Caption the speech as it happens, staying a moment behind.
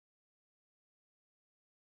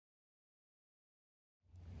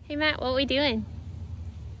Hey Matt, what are we doing?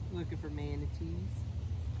 Looking for manatees.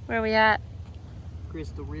 Where are we at?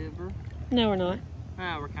 Crystal River. No, we're not.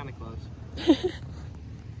 Ah, we're kind of close.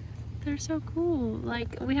 They're so cool.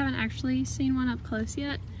 Like, we haven't actually seen one up close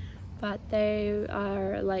yet, but they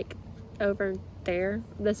are like over there.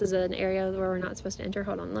 This is an area where we're not supposed to enter.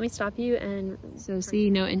 Hold on, let me stop you. And so see,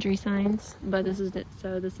 no entry signs, but this is it.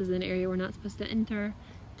 So this is an area we're not supposed to enter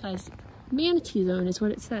because manatee zone is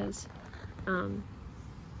what it says.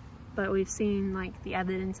 But we've seen like the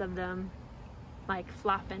evidence of them like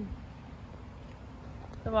flopping.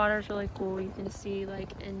 The water's really cool. You can see like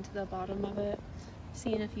into the bottom of it.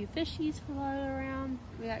 Seeing a few fishies float around.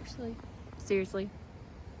 We actually, seriously,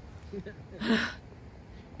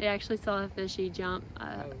 they actually saw a fishy jump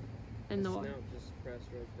in the water. Just pressed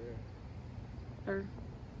right there. Or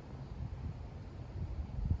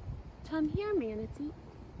come here, manatee.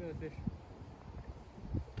 No fish.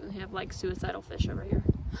 We have like suicidal fish over here.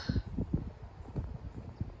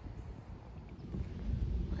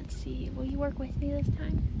 Let's see. Will you work with me this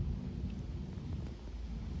time?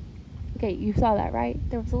 Okay, you saw that, right?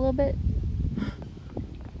 There was a little bit.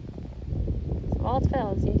 So all it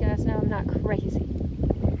fell, so you guys know I'm not crazy.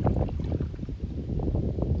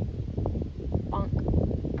 Bonk.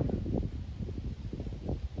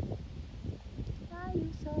 Why are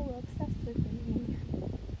you so obsessed with me?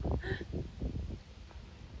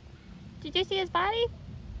 Did you see his body?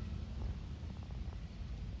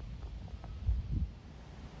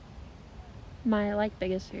 My like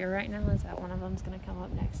biggest fear right now is that one of them's gonna come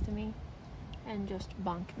up next to me and just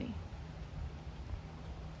bonk me.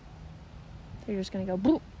 They're just gonna go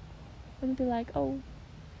boop and be like, oh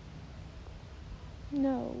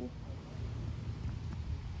no,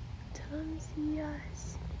 come see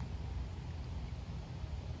us.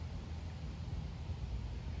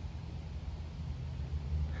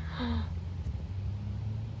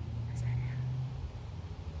 Is that him?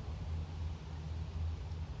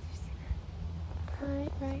 Did you see that?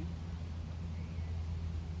 Right.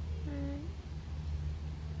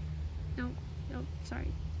 Nope,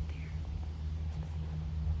 sorry. There.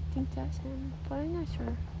 I think that's him, but I'm not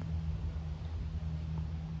sure.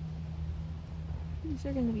 These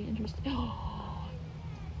are gonna be interesting. Oh,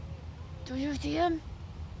 do you see him?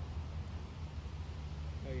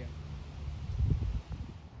 Oh yeah.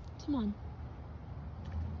 Come on.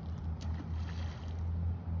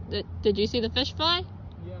 Did you see the fish fly?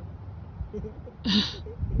 Yeah.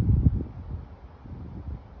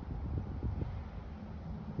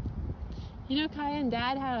 You know, Kaya and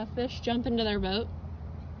Dad had a fish jump into their boat.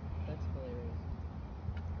 That's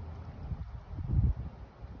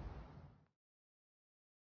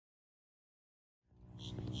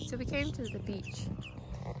hilarious. So we came to the beach,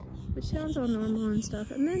 which sounds all normal and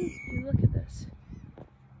stuff, and then you look at this.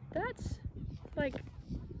 That's like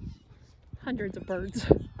hundreds of birds.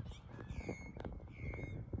 I'm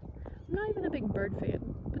not even a big bird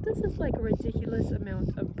fan, but this is like a ridiculous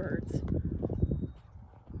amount of birds.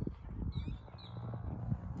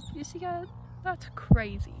 You see, guys? That's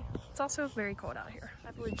crazy. It's also very cold out here.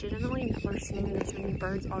 I've legitimately never seen this many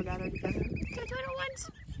birds all gathered together. Look at the little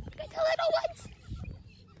ones! Look at the little ones!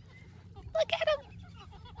 Look at them!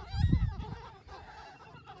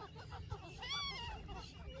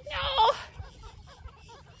 No!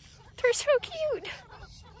 They're so cute!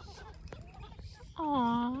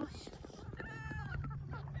 Aww.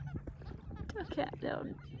 Look at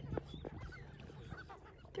them.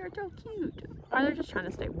 They're so cute. Or they're just trying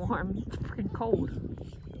to stay warm. It's freaking cold.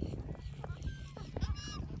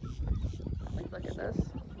 Like, look at this.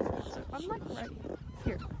 So I'm like right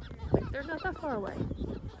here. Like, they're not that far away.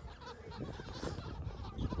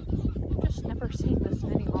 I've just never seen this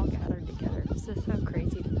many all gathered together. This is so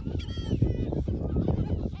crazy.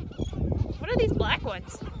 What are these black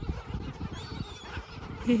ones?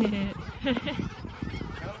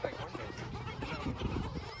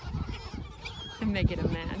 And making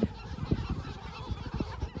him mad.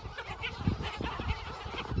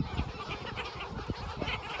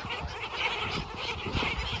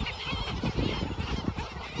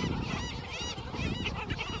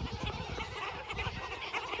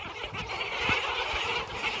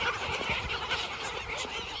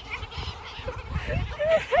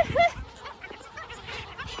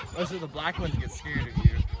 Oh, so the black ones get scared of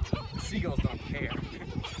you. The seagulls don't care.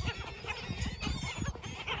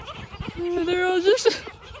 They're all just...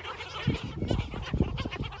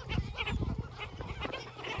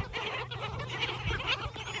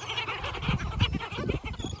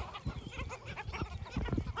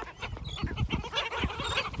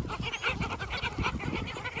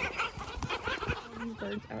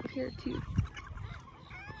 birds out here too.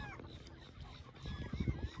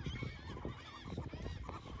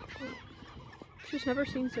 just never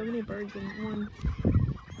seen so many birds in one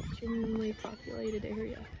genuinely populated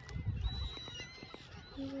area.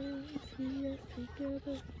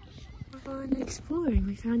 On exploring,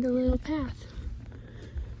 we found a little path.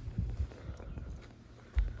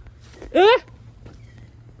 Ah!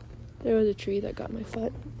 There was a tree that got my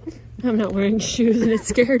foot. I'm not wearing shoes and it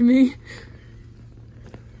scared me.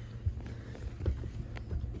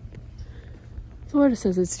 Florida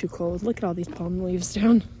says it's too cold. Look at all these palm leaves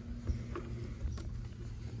down.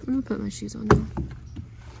 I'm gonna put my shoes on now.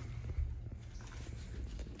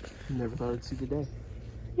 Never thought I'd see the day.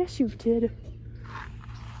 Yes, you did.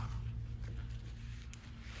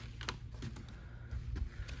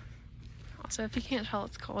 Also, if you can't tell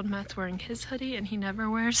it's cold, Matt's wearing his hoodie and he never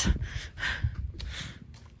wears.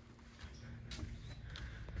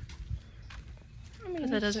 But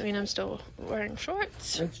that doesn't mean I'm still wearing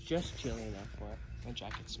shorts. It's just chilly enough for it. My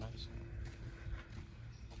jacket's nice.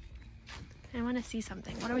 I want to see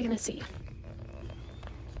something. What are we going to see?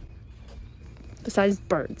 Besides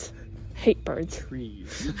birds. Hate birds.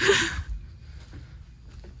 Trees.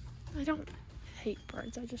 I don't hate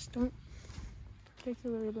birds. I just don't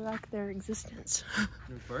particularly like their existence.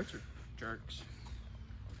 Those birds are jerks.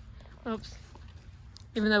 Oops.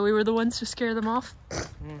 Even though we were the ones to scare them off.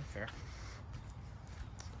 Fair.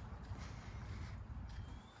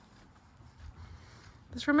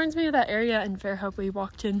 This reminds me of that area in Fairhope we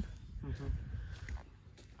walked in.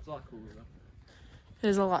 It's a lot cooler though. It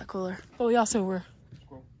is a lot cooler. But we also were...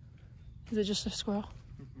 Squirrel. Is it just a squirrel?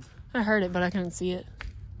 I heard it, but I couldn't see it.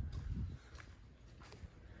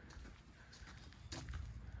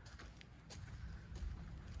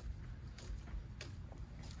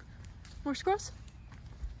 More squirrels?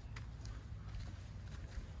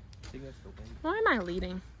 I think that's the wind. Why am I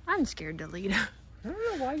leading? I'm scared to lead. I don't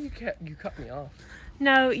know why you cut me off.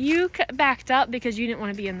 No, you backed up because you didn't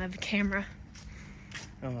want to be in the camera.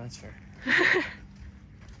 Oh, that's fair.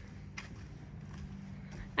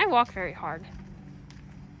 I walk very hard.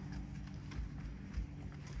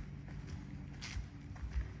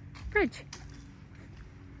 Bridge.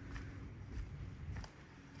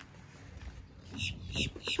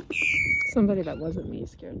 Somebody that wasn't me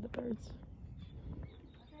scared the birds.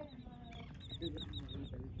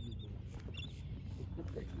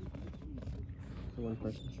 The one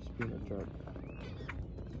person's just being a jerk.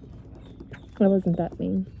 I wasn't that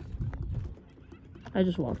mean. I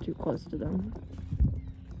just walked too close to them.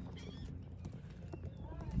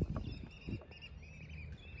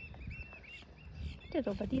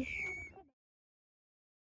 Little buddy.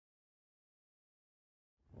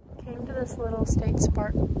 Came to this little state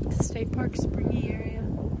park springy area.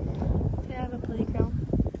 They have a playground,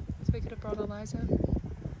 so we could have brought Eliza.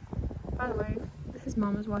 By the way, his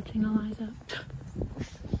mom is watching Eliza.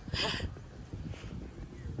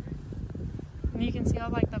 And you can see all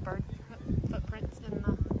like the bird footprints in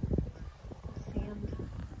the sand.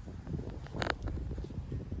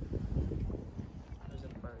 There's a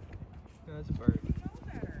bird. No, that's a bird.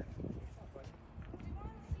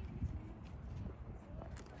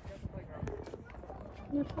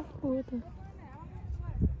 They're so cool with it.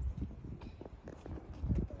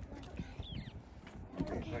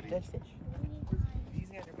 Dead fish.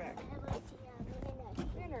 Easy on your back.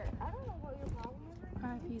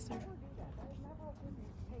 R.I.P. sir.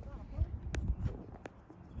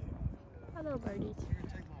 Hello, birdies.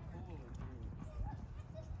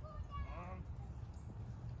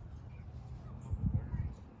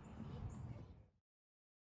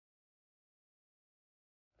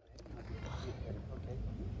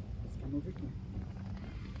 Come over here.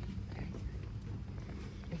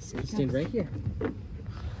 Stand right here.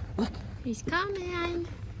 Look. He's coming.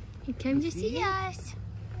 He came to see us.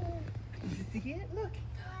 Did you see it? Look.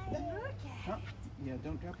 Look at it. Yeah,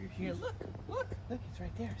 don't drop your shoes. Here, look. Look. Look, it's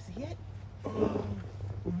right there. See it? Oh.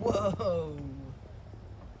 Whoa.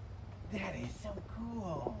 That is so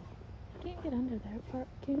cool. Can't get under there, part,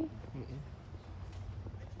 can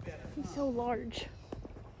he? He's so large.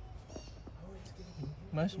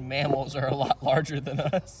 Most mammals are a lot larger than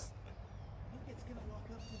us. Look, it's gonna walk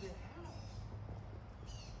up to the house.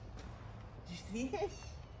 Did you see it?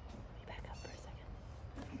 Back up for a second.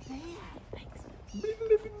 Look at that. Thanks.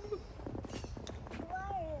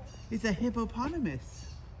 It's a hippopotamus.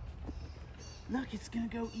 Look, it's gonna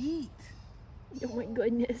go eat. Oh my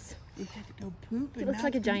goodness. It had to go poop. It looks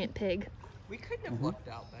like a giant pig. We couldn't have looked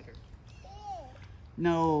out better.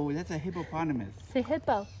 No, that's a hippopotamus. Say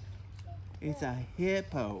hippo. It's a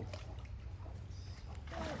hippo.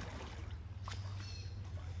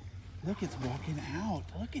 Look, it's walking out.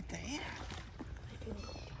 Look at that.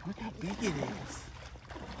 Look how big it is.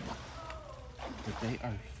 But they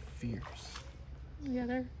are fierce. Yeah,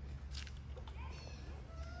 they're.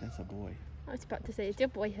 That's a boy. I was about to say, it's your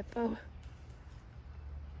boy hippo.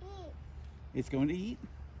 It's going to eat?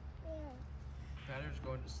 Tater's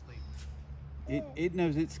going to sleep. It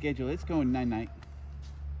knows its schedule. It's going night-night.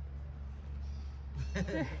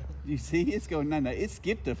 You see? It's going night-night. It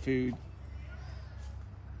skipped the food.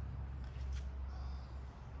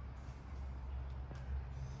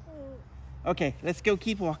 Okay, let's go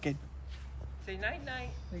keep walking. Say night-night.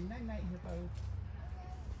 Say night-night, hippo.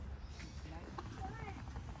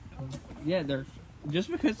 Yeah, they're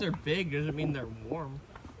just because they're big doesn't mean they're warm.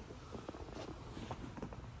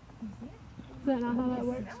 Is that not how that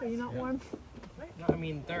works? Are you not warm? No, I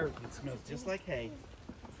mean they're. It smells just like hay.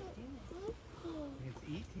 It's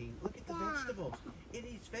eating. Look at the vegetables. It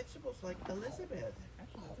eats vegetables like Elizabeth.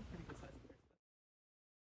 Actually, that's a pretty good size.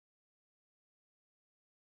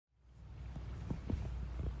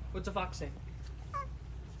 What's a fox say?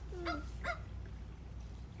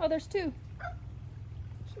 Oh, there's two.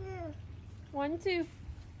 1, 2.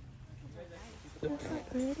 That's not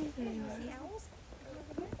pretty there.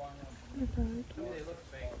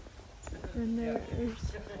 And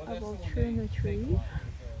there's a vulture in the tree.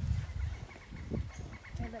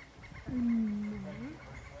 How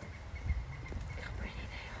pretty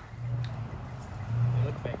they are. They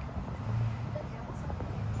look fake.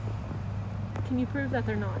 Can you prove that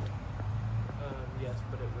they're not? Yes,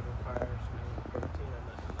 but it would require some protein on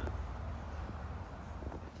that.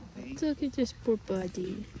 Look at this poor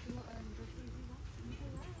buddy.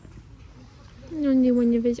 Only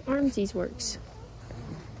one of his armsies works.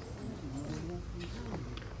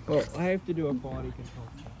 Well, I have to do a quality control.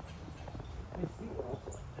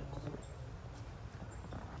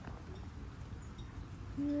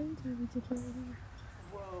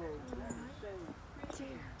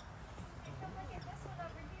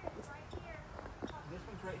 This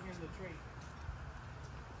one's right here in the tree.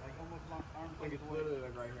 Like almost long arms Like it's literally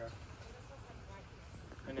like right here.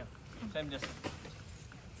 I know. Same distance.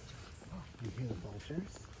 You hear the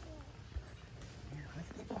vultures? Here, let's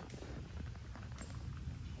go.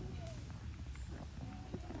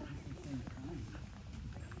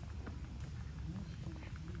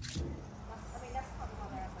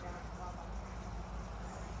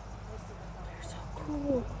 They're so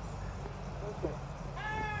cool.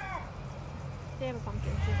 They have a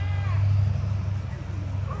pumpkin too.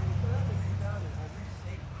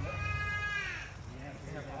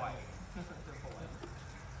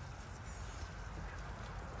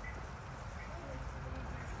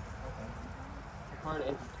 Required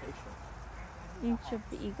amputation. Each of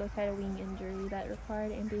the eagles had a wing injury that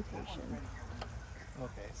required amputation.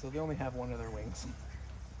 Okay, so they only have one of their wings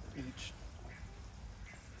each.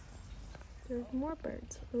 There's more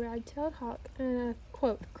birds. A red-tailed hawk and a,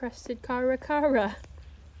 quote, crested caracara.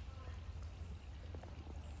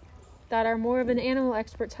 That our more of an animal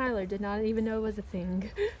expert Tyler did not even know was a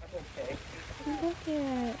thing. Okay. Look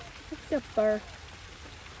at it's a bird.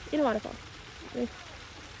 In a waterfall.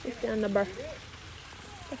 It's down the bird.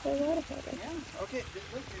 That's a waterfall there. Yeah. Okay,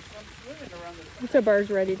 look, there's some swimming around the It's a bird's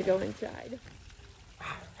ready to go inside.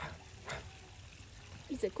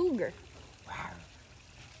 He's a cougar.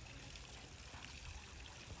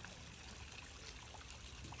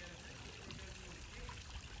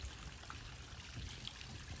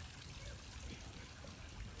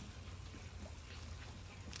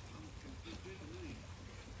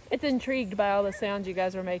 It's intrigued by all the sounds you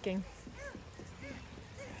guys are making.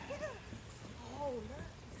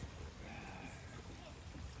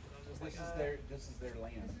 This is their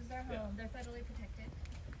land. This is their home. They're federally protected.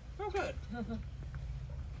 Oh, good.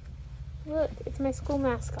 Look, it's my school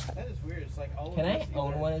mascot. That is weird. It's like all Can of I us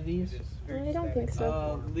own one of these? I don't think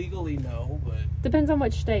so. Legally, no, but Depends on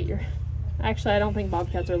which state you're. Actually, I don't think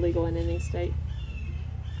bobcats are legal in any state.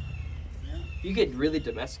 you get really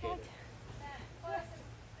domesticated.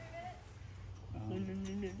 I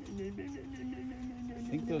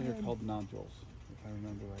think those are called nodules, if I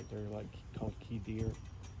remember right. They're like called key deer.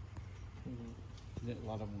 A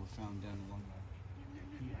lot of them were found down along the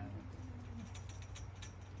key island.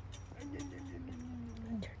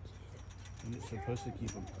 And it's supposed to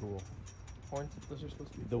keep them cool. Horns, those are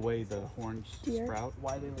supposed to be. The way the horns Deer? sprout.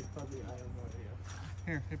 Why they look fuzzy, I have no idea.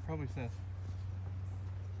 Here, it probably says.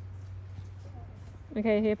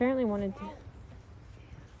 Okay, he apparently wanted to.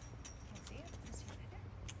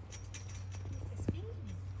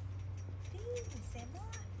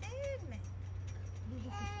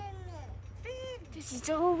 This is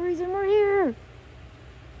the whole reason we're here.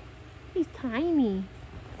 He's tiny.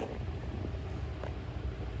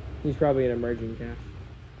 He's probably an emerging calf.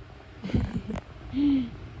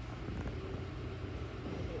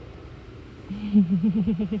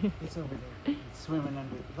 It's over there. It's swimming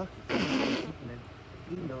under. Look, it's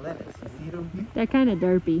eating the lettuce. You see it over here? They're kind of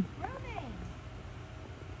derpy.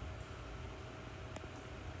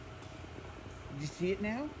 Did you see it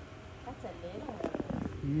now? That's a little.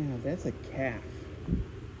 Yeah, that's a calf.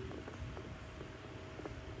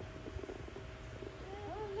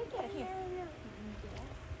 Oh, look at it here.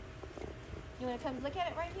 You want to come look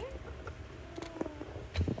at it right here?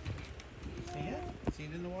 See it? See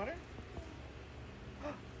it in the water?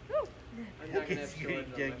 I'm not gonna have storage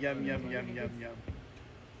on my Yum, phone. yum, yum, yum, yum.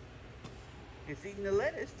 It's eating the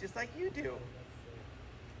lettuce just like you do. Last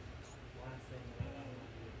thing that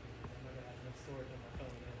I'm not gonna have enough storage on my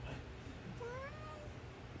phone.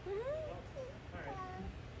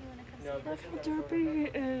 You want to come No, see? this How derpy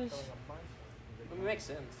he is. It makes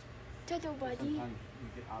sense. Dodo buddy. Sometimes you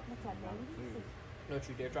get options about food. Don't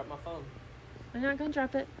you dare drop my phone. I'm not gonna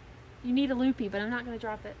drop it. You need a loopy, but I'm not gonna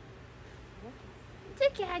drop it.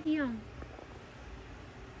 Look at him.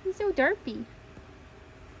 He's so derpy. Yeah,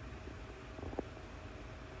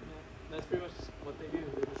 that's pretty much what they do.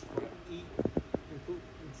 They just eat and poop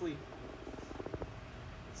and sleep.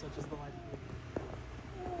 Such is the life of it.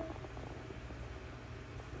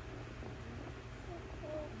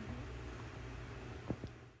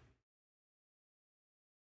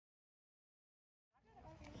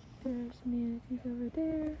 There's manatees over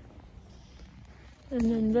there. And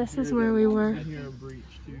then this is where we were. I hear a breach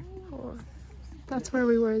too. Oh, that's where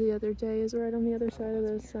we were the other day, is right on the other side of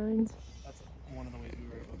those signs. That's one of the ways we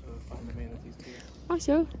were able to find the manatees too.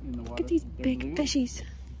 Also, In the look water. at these They're big blue. fishies. See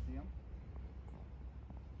 'em?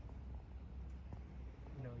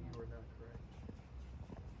 No, you were not correct.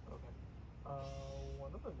 Okay.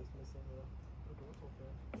 One of them is missing the dorsal fin.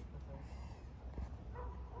 I think.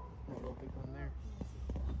 There's a big one there.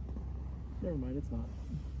 Never mind, it's not.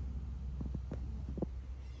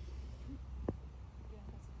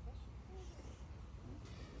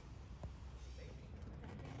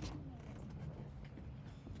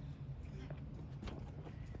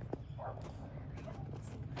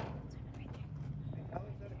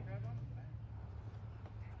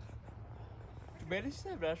 Manatees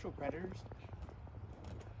have natural predators.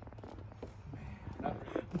 Not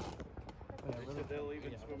really. Yeah, They said they'll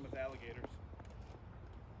even swim with alligators.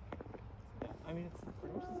 Yeah, I mean, it's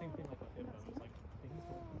pretty much the same thing like with hippos. Like, things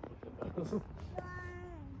with hippos.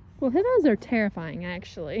 Well, hippos are terrifying,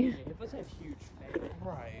 actually. Yeah, hippos have huge fangs.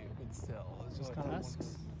 Right, but still, it's just kind of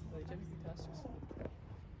tusks. They tend to be tusks.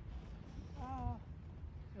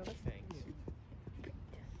 No, they're fangs.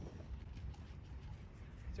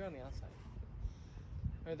 They're on the outside.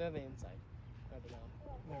 Or they're the inside. No, they're not.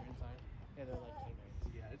 They're inside. Yeah, they're like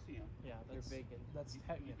canines. Yeah, I see them. Yeah, they're big and that's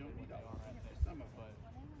technically don't what need they all are of at them. their Some of but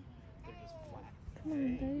they're just flat. Come on,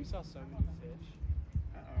 Hey. We babe. saw so many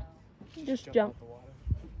fish. Just Jump jump. out the water.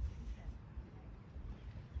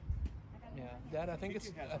 Yeah, Dad, I think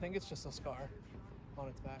it's just a scar on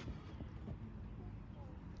its back.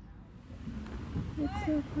 It's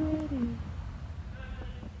so pretty.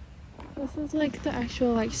 This is like the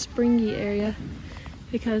actual like springy area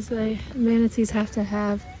because the manatees have to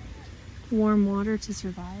have warm water to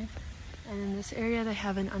survive. And in this area they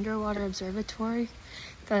have an underwater observatory.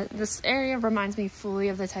 This area reminds me fully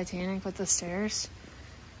of the Titanic with the stairs.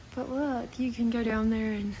 But look, you can go down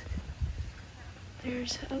there and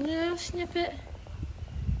there's a little snippet.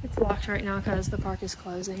 It's locked right now because the park is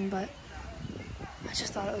closing, but I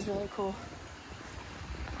just thought it was really cool.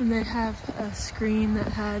 And they have a screen that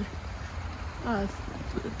had a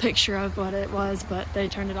picture of what it was, but they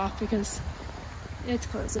turned it off because it's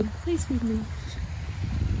closing. Please feed me.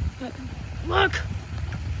 But look!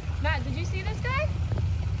 Matt, did you see this guy?